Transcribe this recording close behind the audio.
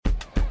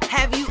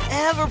Have you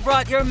ever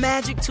brought your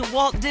magic to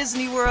Walt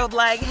Disney World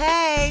like,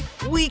 hey,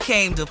 we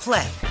came to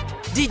play?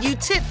 Did you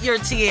tip your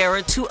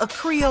tiara to a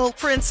Creole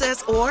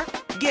princess or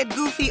get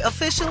goofy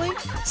officially?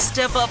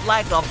 Step up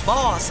like a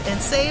boss and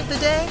save the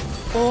day?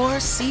 Or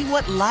see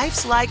what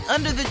life's like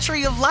under the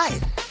tree of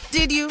life?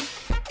 Did you?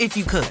 If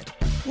you could.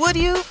 Would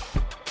you?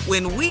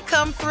 When we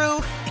come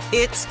through,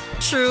 it's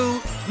true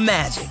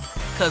magic.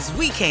 'Cause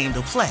we came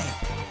to play.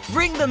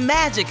 Bring the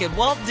magic at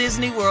Walt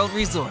Disney World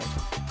Resort.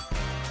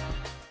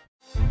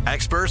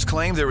 Experts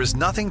claim there is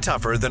nothing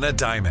tougher than a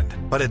diamond.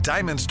 But at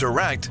Diamonds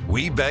Direct,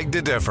 we beg to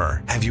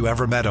differ. Have you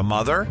ever met a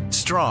mother?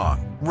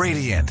 Strong,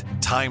 radiant,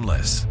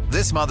 timeless.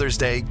 This Mother's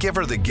Day, give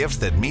her the gift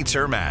that meets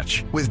her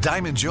match. With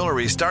diamond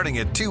jewelry starting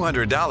at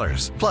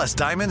 $200. Plus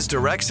Diamonds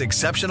Direct's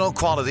exceptional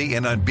quality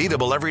and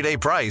unbeatable everyday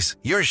price,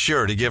 you're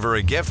sure to give her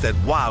a gift that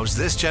wows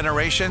this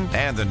generation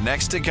and the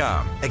next to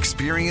come.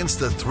 Experience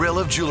the thrill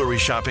of jewelry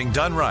shopping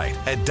done right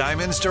at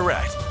Diamonds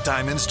Direct.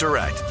 Diamonds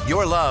Direct.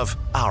 Your love,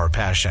 our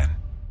passion.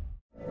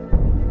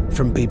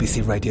 From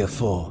BBC Radio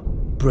 4,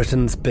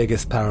 Britain's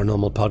biggest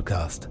paranormal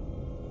podcast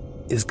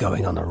is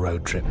going on a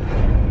road trip.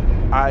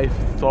 I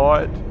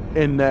thought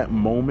in that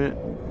moment,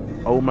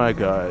 oh my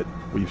God,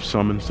 we've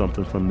summoned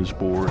something from this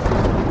board.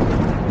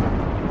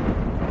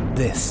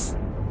 This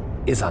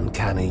is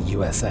Uncanny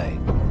USA.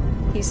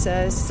 He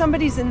says,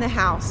 somebody's in the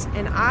house,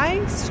 and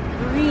I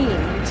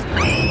screamed.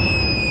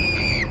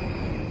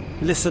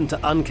 Listen to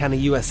Uncanny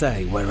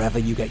USA wherever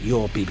you get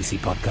your BBC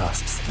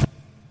podcasts,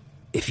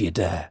 if you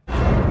dare.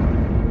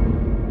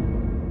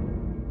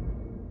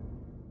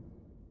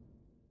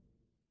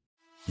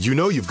 You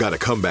know you've got a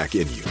comeback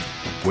in you.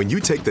 When you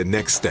take the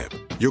next step,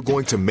 you're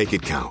going to make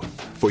it count.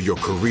 For your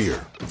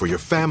career, for your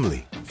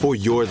family, for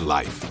your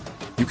life.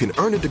 You can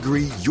earn a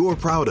degree you're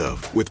proud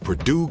of with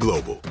Purdue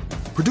Global.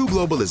 Purdue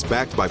Global is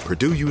backed by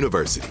Purdue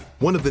University,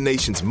 one of the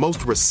nation's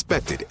most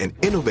respected and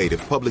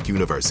innovative public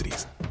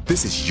universities.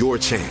 This is your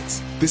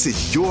chance. This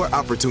is your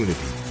opportunity.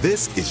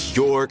 This is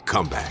your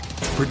comeback.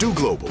 Purdue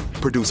Global,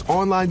 Purdue's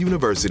online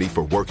university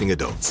for working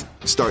adults.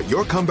 Start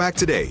your comeback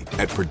today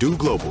at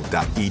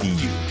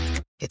purdueglobal.edu.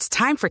 It's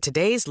time for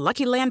today's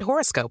Lucky Land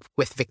horoscope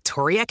with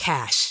Victoria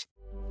Cash.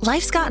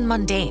 Life's gotten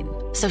mundane,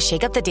 so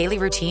shake up the daily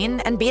routine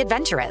and be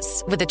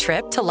adventurous with a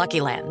trip to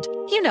Lucky Land.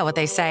 You know what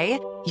they say,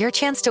 your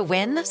chance to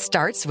win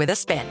starts with a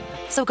spin.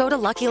 So go to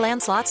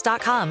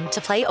LuckyLandSlots.com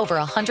to play over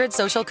 100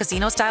 social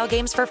casino-style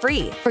games for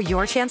free for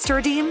your chance to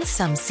redeem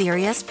some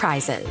serious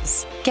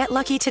prizes. Get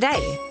lucky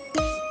today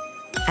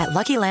at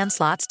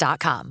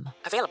LuckyLandSlots.com.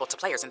 Available to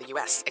players in the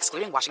U.S.,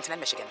 excluding Washington and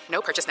Michigan.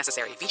 No purchase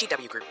necessary.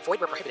 VGW Group. Void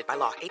where prohibited by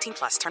law. 18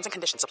 plus. Terms and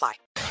conditions apply.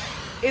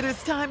 It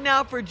is time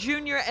now for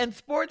Junior and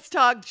Sports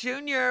Talk.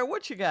 Junior,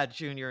 what you got,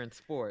 Junior, in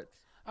sports?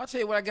 I'll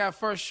tell you what I got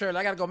first, Shirley.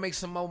 I got to go make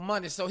some more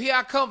money. So here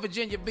I come,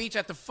 Virginia Beach,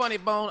 at the Funny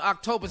Bone,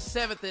 October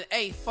 7th and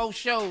 8th, 4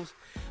 shows.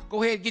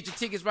 Go ahead and get your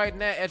tickets right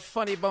now at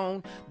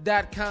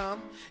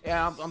funnybone.com. And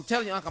I'm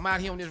telling you, Uncle, I'm out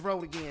here on this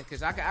road again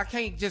because I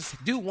can't just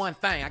do one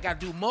thing. I got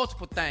to do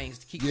multiple things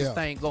to keep this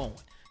thing going.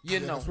 You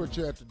know. That's what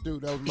you have to do.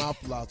 That was my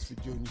philosophy,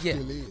 Junior.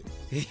 Still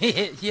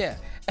is. Yeah.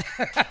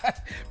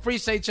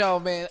 Appreciate y'all,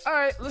 man. All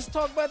right, let's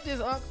talk about this,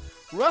 Uncle.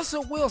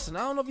 Russell Wilson. I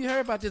don't know if you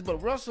heard about this, but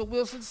Russell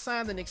Wilson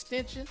signed an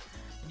extension.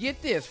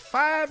 Get this,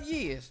 5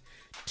 years,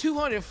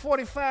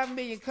 $245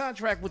 million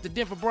contract with the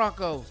Denver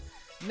Broncos.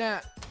 Now,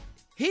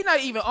 he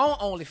not even on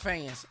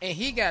OnlyFans, and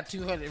he got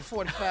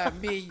 $245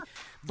 million,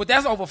 but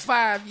that's over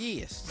 5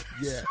 years.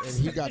 Yeah, and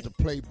he got to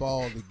play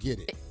ball to get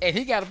it. And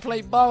he got to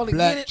play ball to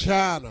Black get it.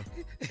 China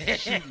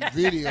shooting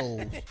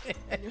videos,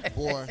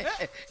 boy.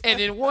 And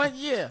in 1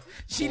 year,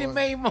 she done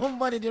made more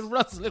money than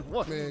Russell in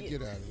 1 year. Man,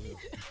 get out of here.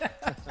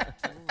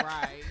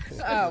 Right.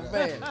 Oh,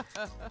 man.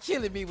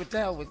 Killing me with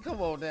that one.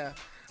 Come on now.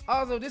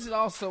 Also, this is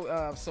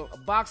also so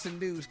boxing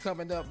news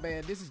coming up,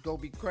 man. This is going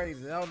to be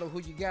crazy. I don't know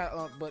who you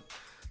got, but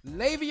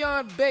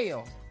Le'Veon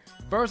Bell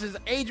versus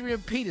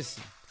Adrian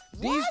Peterson.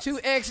 What? These two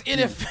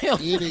ex-NFL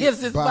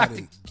players is about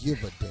to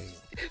give a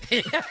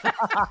damn.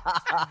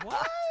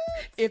 What?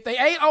 If they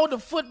ain't on the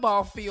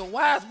football field,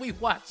 why is we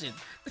watching?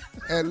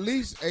 At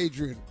least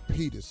Adrian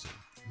Peterson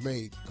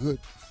made good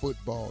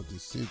football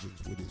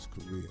decisions with his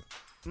career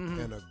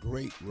and a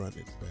great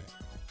running back.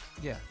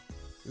 Yeah.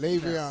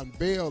 Le'Veon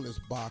Bell is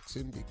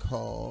boxing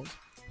because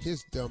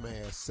his dumb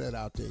ass sat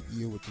out that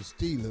year with the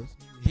Steelers,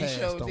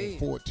 passed on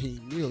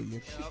 $14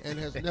 million, and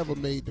has never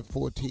made the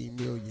 $14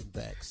 million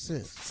back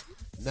since.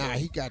 Now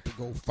he got to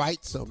go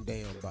fight some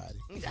damn body.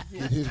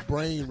 Get his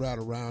brain right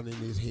around in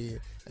his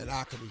head, and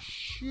I can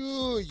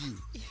assure you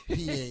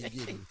he ain't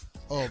getting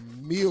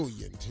 $1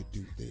 million to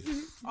do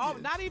this. Oh,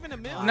 not even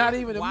 $1 million? Not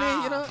even $1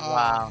 million?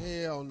 Wow.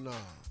 Hell no.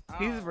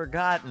 He's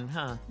forgotten,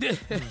 huh?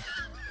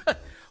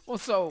 Well,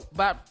 so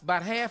about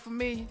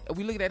 $500,000. Are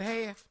we looking at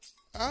half?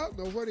 I don't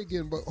know what they're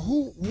getting, but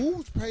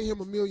who's paying him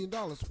 $1 million?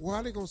 Why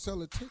are they gonna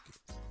sell a ticket?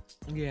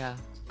 Yeah.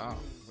 Oh,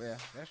 yeah,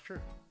 that's true.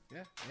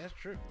 Yeah, that's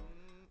true.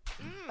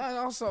 And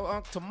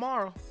also,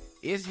 tomorrow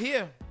is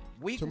here.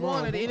 Week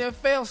 1 of the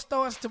NFL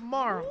starts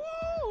tomorrow.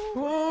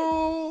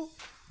 Woo!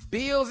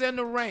 Bills and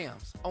the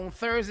Rams on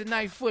Thursday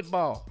Night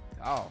Football.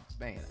 Oh,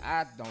 man,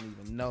 I don't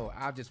even know.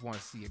 I just want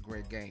to see a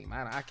great game.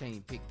 I can't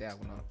even pick that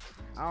one up.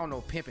 I don't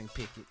know Pimpin'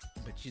 Pickett,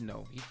 but he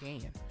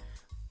can.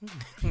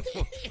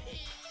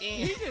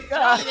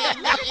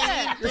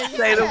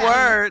 Say the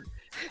word.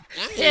 I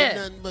ain't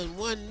nothing but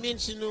one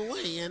mention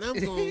away, and I'm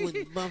going with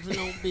the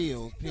Buffalo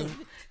Bills. Okay.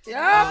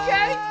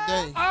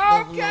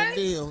 Buffalo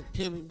Bills.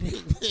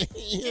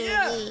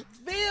 Yeah.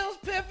 Bills,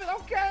 Pimpin',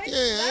 okay.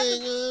 Yeah, I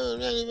ain't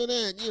ready for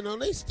that. You know,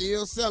 they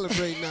still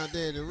celebrating out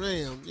there at the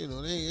Rams. You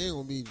know, they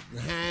going to be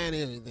behind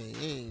everything.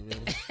 They ain't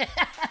ready.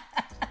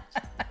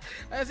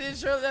 That's it,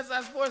 Shirley. That's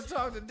our sports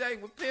talk today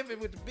with Pimpin'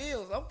 with the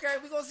Bills. Okay,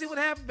 we're going to see what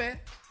happens, man.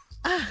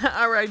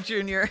 All right,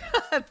 Junior.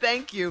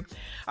 Thank you.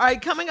 All right,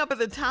 coming up at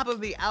the top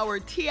of the hour,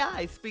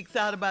 T.I. speaks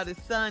out about his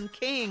son,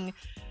 King,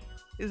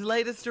 his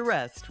latest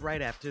arrest, right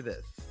after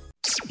this.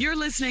 You're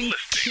listening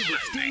to the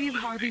Steve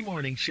Harvey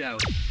Morning Show.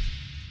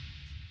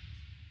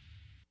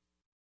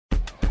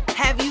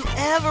 Have you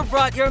ever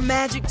brought your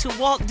magic to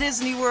Walt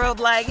Disney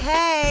World like,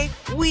 hey,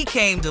 we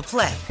came to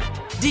play?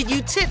 Did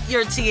you tip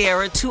your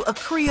tiara to a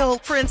Creole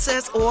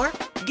princess or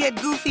get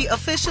goofy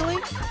officially?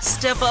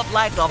 Step up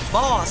like a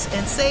boss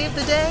and save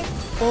the day?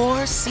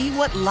 Or see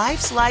what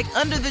life's like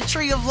under the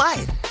tree of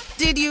life?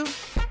 Did you?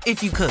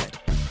 If you could.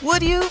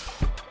 Would you?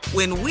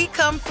 When we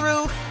come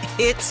through,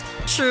 it's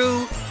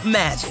true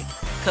magic.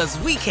 'Cause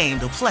we came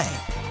to play.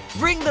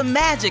 Bring the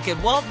magic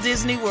at Walt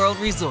Disney World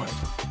Resort.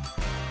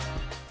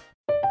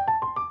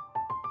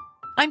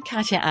 I'm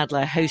Katya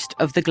Adler, host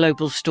of The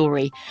Global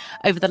Story.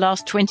 Over the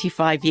last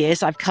 25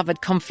 years, I've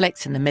covered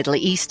conflicts in the Middle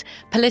East,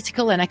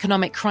 political and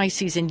economic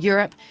crises in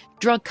Europe,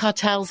 drug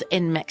cartels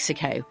in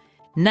Mexico.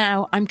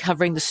 Now I'm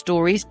covering the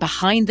stories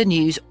behind the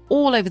news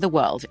all over the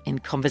world in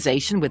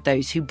conversation with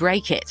those who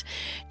break it.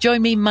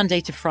 Join me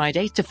Monday to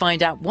Friday to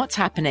find out what's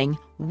happening,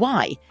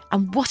 why,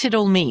 and what it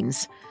all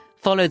means.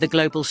 Follow The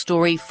Global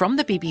Story from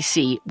the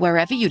BBC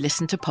wherever you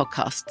listen to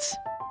podcasts.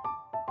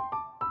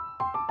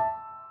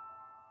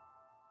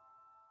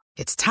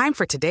 It's time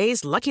for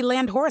today's Lucky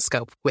Land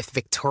horoscope with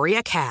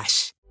Victoria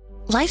Cash.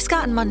 Life's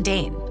gotten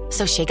mundane,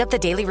 so shake up the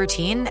daily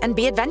routine and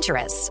be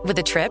adventurous with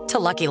a trip to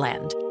Lucky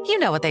Land. You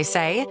know what they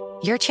say,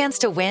 your chance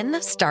to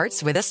win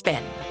starts with a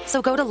spin.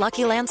 So go to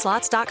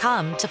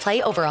LuckyLandSlots.com to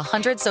play over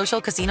 100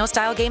 social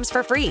casino-style games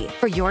for free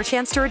for your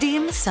chance to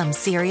redeem some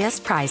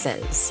serious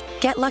prizes.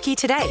 Get lucky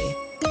today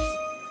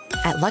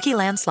at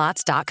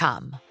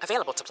LuckyLandSlots.com.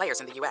 Available to players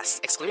in the U.S.,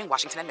 excluding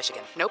Washington and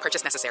Michigan. No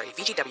purchase necessary.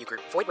 VGW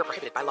Group. Void where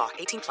prohibited by law.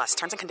 18+.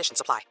 Terms and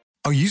conditions apply.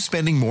 Are you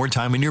spending more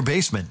time in your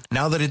basement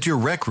now that it's your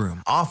rec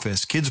room,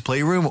 office, kids'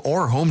 playroom,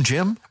 or home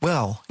gym?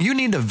 Well, you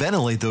need to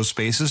ventilate those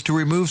spaces to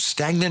remove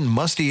stagnant,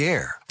 musty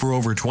air. For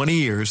over 20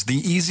 years, the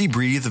Easy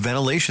Breathe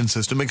ventilation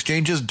system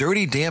exchanges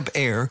dirty, damp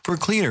air for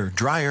cleaner,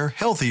 drier,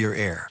 healthier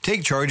air.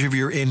 Take charge of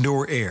your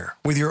indoor air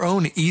with your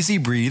own Easy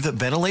Breathe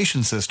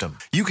ventilation system.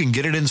 You can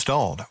get it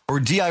installed,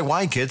 or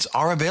DIY kits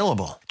are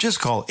available.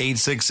 Just call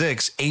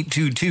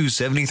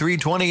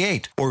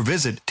 866-822-7328 or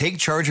visit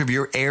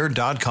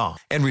takechargeofyourair.com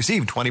and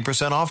receive 20%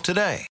 off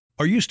today.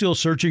 Are you still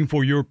searching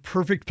for your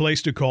perfect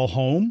place to call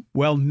home?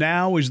 Well,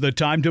 now is the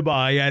time to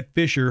buy at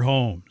Fisher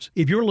Homes.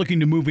 If you're looking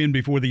to move in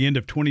before the end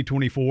of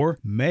 2024,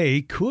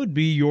 May could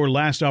be your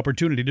last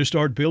opportunity to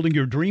start building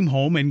your dream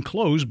home and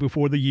close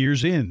before the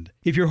year's end.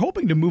 If you're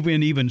hoping to move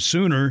in even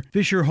sooner,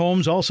 Fisher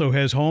Homes also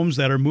has homes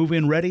that are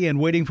move-in ready and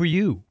waiting for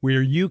you,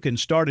 where you can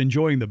start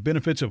enjoying the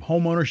benefits of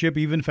homeownership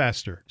even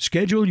faster.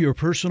 Schedule your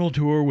personal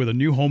tour with a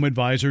new home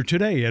advisor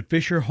today at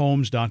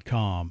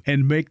FisherHomes.com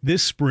and make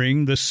this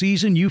spring the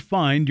season you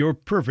find your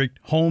perfect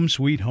home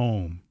sweet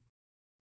home.